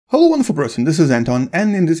Hello wonderful person, this is Anton,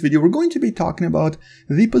 and in this video we're going to be talking about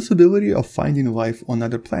the possibility of finding life on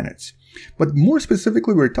other planets. But more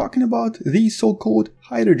specifically we're talking about the so-called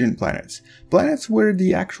hydrogen planets. Planets where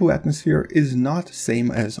the actual atmosphere is not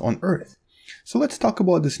same as on Earth. So let's talk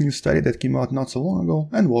about this new study that came out not so long ago,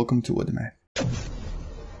 and welcome to the Math.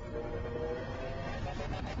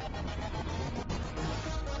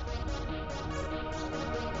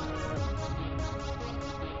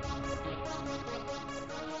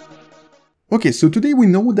 Okay, so today we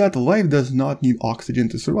know that life does not need oxygen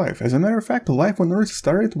to survive. As a matter of fact, life on Earth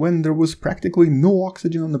started when there was practically no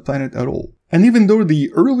oxygen on the planet at all. And even though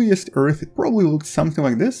the earliest Earth probably looked something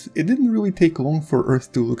like this, it didn't really take long for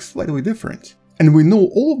Earth to look slightly different. And we know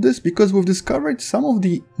all of this because we've discovered some of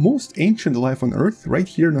the most ancient life on Earth right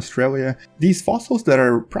here in Australia. These fossils that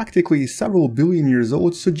are practically several billion years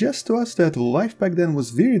old suggest to us that life back then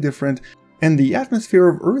was very different, and the atmosphere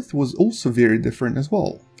of Earth was also very different as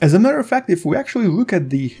well. As a matter of fact, if we actually look at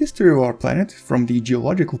the history of our planet from the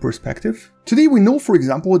geological perspective, today we know, for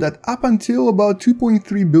example, that up until about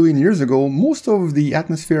 2.3 billion years ago, most of the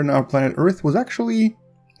atmosphere on our planet Earth was actually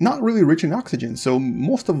not really rich in oxygen, so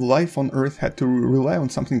most of life on Earth had to rely on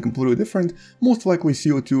something completely different, most likely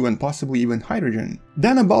CO2 and possibly even hydrogen.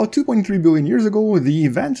 Then about 2.3 billion years ago, the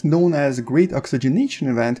event known as Great Oxygenation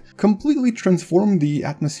Event completely transformed the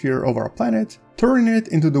atmosphere of our planet, turning it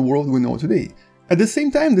into the world we know today. At the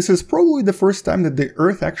same time, this is probably the first time that the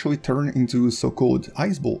Earth actually turned into so-called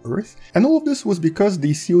ice ball Earth, and all of this was because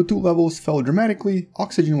the CO2 levels fell dramatically,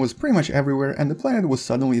 oxygen was pretty much everywhere, and the planet was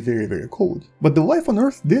suddenly very cold. But the life on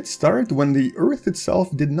Earth did start when the Earth itself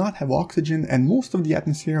did not have oxygen and most of the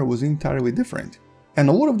atmosphere was entirely different. And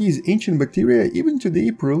a lot of these ancient bacteria even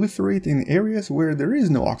today proliferate in areas where there is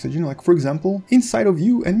no oxygen, like for example, inside of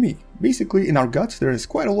you and me. Basically, in our guts there is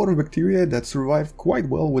quite a lot of bacteria that survive quite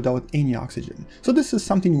well without any oxygen. So this is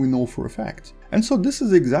something we know for a fact. And so this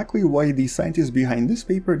is exactly why the scientists behind this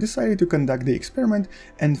paper decided to conduct the experiment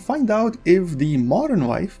and find out if the modern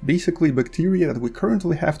life, basically bacteria that we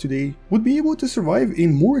currently have today, would be able to survive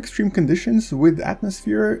in more extreme conditions with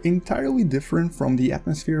atmosphere entirely different from the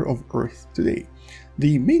atmosphere of Earth today.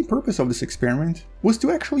 The main purpose of this experiment was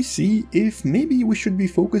to actually see if maybe we should be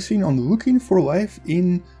focusing on looking for life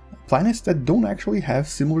in planets that don't actually have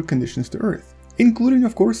similar conditions to Earth, including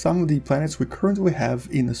of course some of the planets we currently have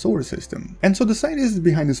in the solar system. And so the scientists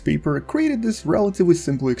behind this paper created this relatively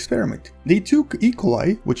simple experiment. They took E.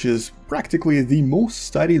 coli, which is practically the most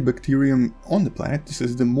studied bacterium on the planet, this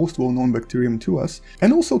is the most well-known bacterium to us,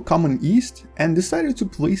 and also common yeast, and decided to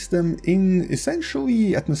place them in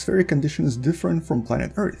essentially atmospheric conditions different from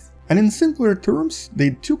planet Earth. And in simpler terms,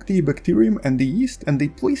 they took the bacterium and the yeast and they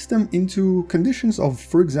placed them into conditions of,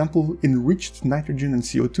 for example, enriched nitrogen and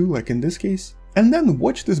CO2, like in this case, and then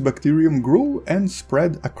watched this bacterium grow and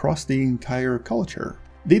spread across the entire culture.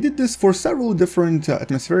 They did this for several different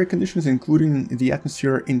atmospheric conditions, including the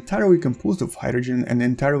atmosphere entirely composed of hydrogen and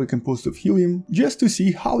entirely composed of helium, just to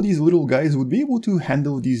see how these little guys would be able to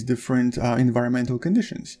handle these different environmental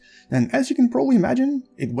conditions. And as you can probably imagine,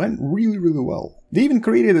 it went really well. They even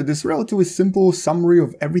created this relatively simple summary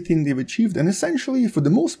of everything they've achieved, and essentially, for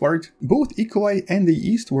the most part, both E. coli and the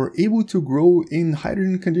yeast were able to grow in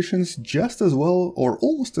hydrogen conditions just as well, or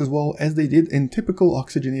almost as well, as they did in typical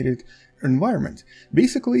oxygenated environment.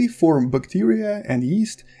 Basically, for bacteria and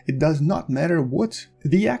yeast, it does not matter what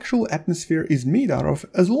the actual atmosphere is made out of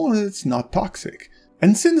as long as it's not toxic.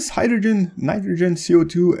 And since hydrogen, nitrogen,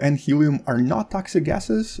 CO2 and helium are not toxic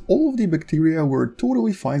gases, all of the bacteria were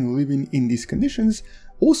totally fine living in these conditions,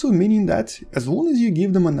 also meaning that as long as you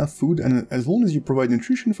give them enough food and as long as you provide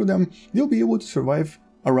nutrition for them, they'll be able to survive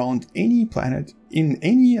around any planet in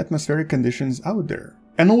any atmospheric conditions out there.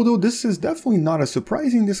 And although this is definitely not a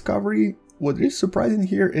surprising discovery, what is surprising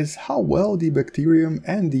here is how well the bacterium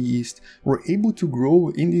and the yeast were able to grow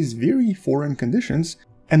in these very foreign conditions,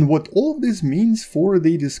 and what all of this means for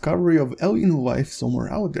the discovery of alien life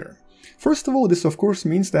somewhere out there. First of all, this of course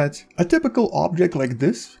means that a typical object like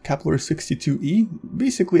this, Kepler-62e,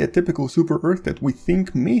 basically a typical super-Earth that we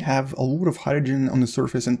think may have a lot of hydrogen on the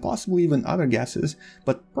surface and possibly even other gases,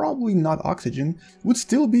 but probably not oxygen, would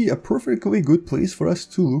still be a perfectly good place for us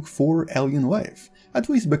to look for alien life, at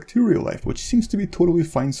least bacterial life, which seems to be totally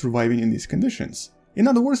fine surviving in these conditions. In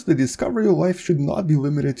other words, the discovery of life should not be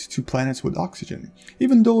limited to planets with oxygen,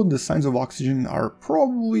 even though the signs of oxygen are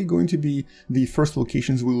probably going to be the first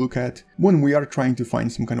locations we look at when we are trying to find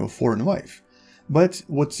some kind of foreign life. But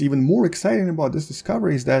what's even more exciting about this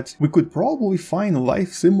discovery is that we could probably find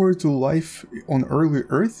life similar to life on early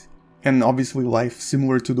Earth, and obviously life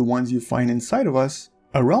similar to the ones you find inside of us,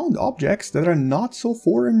 around objects that are not so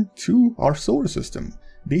foreign to our solar system.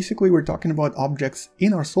 Basically, we're talking about objects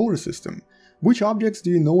in our solar system. Which objects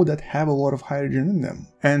do you know that have a lot of hydrogen in them?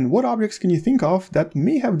 And what objects can you think of that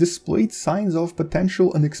may have displayed signs of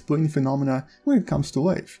potential unexplained phenomena when it comes to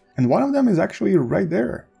life? And one of them is actually right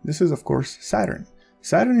there. This is, of course, Saturn.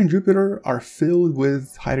 Saturn and Jupiter are filled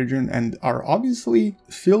with hydrogen and are obviously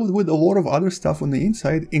filled with a lot of other stuff on the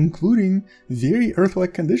inside, including very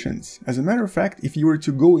Earth-like conditions. As a matter of fact, if you were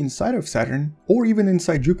to go inside of Saturn, or even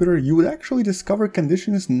inside Jupiter, you would actually discover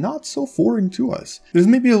conditions not so foreign to us. There's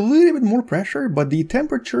maybe a little bit more pressure, but the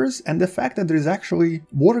temperatures and the fact that there's actually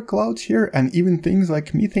water clouds here, and even things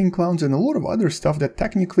like methane clouds and a lot of other stuff that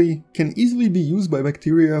technically can easily be used by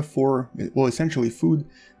bacteria for, well, essentially food,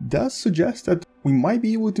 does suggest that we might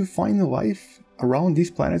be able to find life around these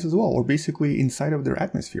planets as well, or basically inside of their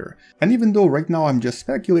atmosphere. And even though right now I'm just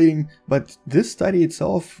speculating, but this study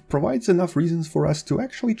itself provides enough reasons for us to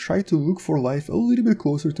actually try to look for life a little bit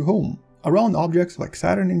closer to home, around objects like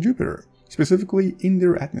Saturn and Jupiter, specifically in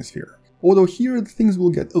their atmosphere. Although here things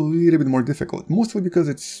will get a little bit more difficult, mostly because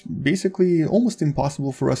it's basically almost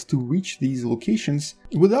impossible for us to reach these locations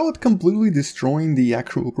without completely destroying the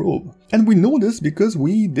actual probe. And we know this because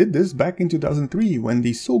we did this back in 2003 when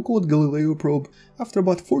the so-called Galileo probe, after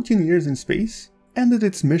about 14 years in space, ended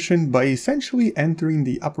its mission by essentially entering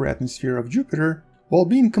the upper atmosphere of Jupiter while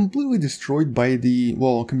being completely destroyed by the,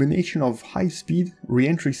 well, combination of high speed,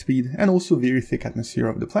 re-entry speed, and also very thick atmosphere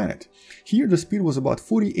of the planet. Here the speed was about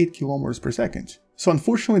 48 km per second. So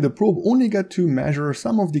unfortunately the probe only got to measure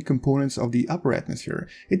some of the components of the upper atmosphere.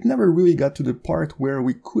 It never really got to the part where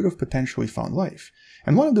we could have potentially found life.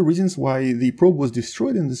 And one of the reasons why the probe was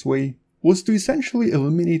destroyed in this way was to essentially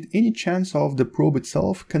eliminate any chance of the probe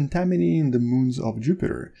itself contaminating the moons of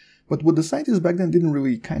Jupiter. But what the scientists back then didn't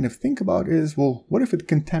really kind of think about is, well, what if it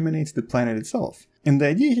contaminates the planet itself? And the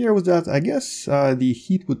idea here was that, I guess, the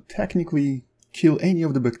heat would technically kill any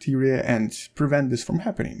of the bacteria and prevent this from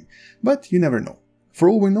happening. But you never know. For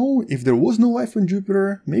all we know, if there was no life on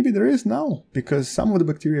Jupiter, maybe there is now, because some of the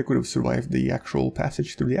bacteria could have survived the actual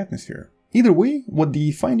passage through the atmosphere. Either way, what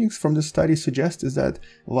the findings from the study suggest is that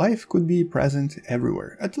life could be present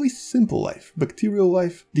everywhere, at least simple life, bacterial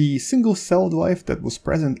life, the single-celled life that was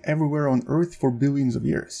present everywhere on Earth for billions of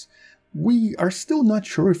years. We are still not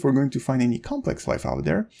sure if we're going to find any complex life out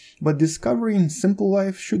there, but discovering simple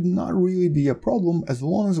life should not really be a problem as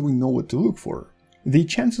long as we know what to look for. The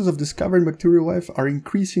chances of discovering bacterial life are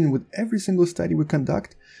increasing with every single study we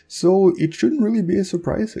conduct, so it shouldn't really be a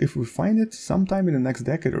surprise if we find it sometime in the next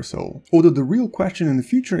decade or so. Although the real question in the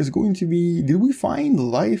future is going to be, did we find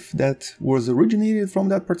life that was originated from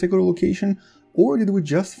that particular location, or did we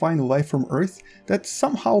just find life from Earth that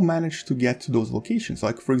somehow managed to get to those locations,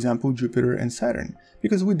 like for example Jupiter and Saturn,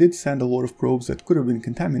 because we did send a lot of probes that could have been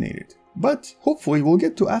contaminated. But hopefully we'll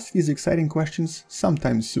get to ask these exciting questions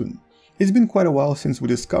sometime soon. It's been quite a while since we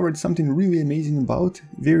discovered something really amazing about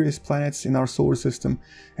various planets in our solar system,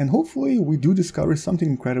 and hopefully we do discover something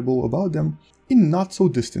incredible about them in not so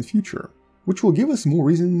distant future, which will give us more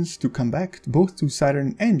reasons to come back both to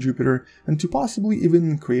Saturn and Jupiter and to possibly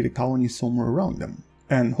even create a colony somewhere around them.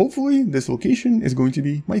 And hopefully this location is going to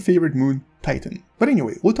be my favorite moon, Titan. But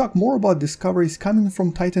anyway, we'll talk more about discoveries coming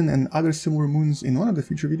from Titan and other similar moons in one of the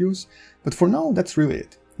future videos, but for now that's really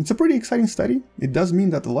it. It's a pretty exciting study. It does mean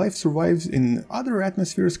that life survives in other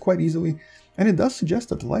atmospheres quite easily, and it does suggest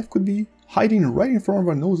that life could be hiding right in front of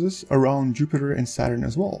our noses around Jupiter and Saturn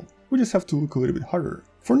as well. We just have to look a little bit harder.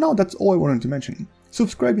 For now, that's all I wanted to mention.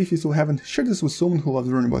 Subscribe if you still haven't, share this with someone who loves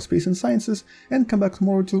learning about space and sciences, and come back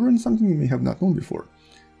tomorrow to learn something you may have not known before.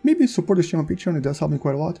 Maybe support this channel on Patreon, it does help me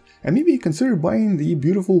quite a lot, and maybe consider buying the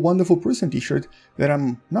beautiful wonderful person t-shirt that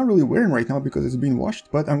I'm not really wearing right now because it's been washed,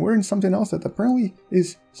 but I'm wearing something else that apparently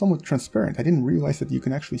is somewhat transparent. I didn't realize that you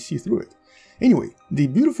can actually see through it. Anyway, the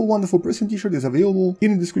beautiful wonderful person t-shirt is available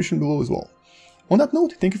in the description below as well. On that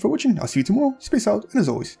note, thank you for watching, I'll see you tomorrow, space out, and as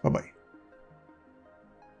always, bye bye.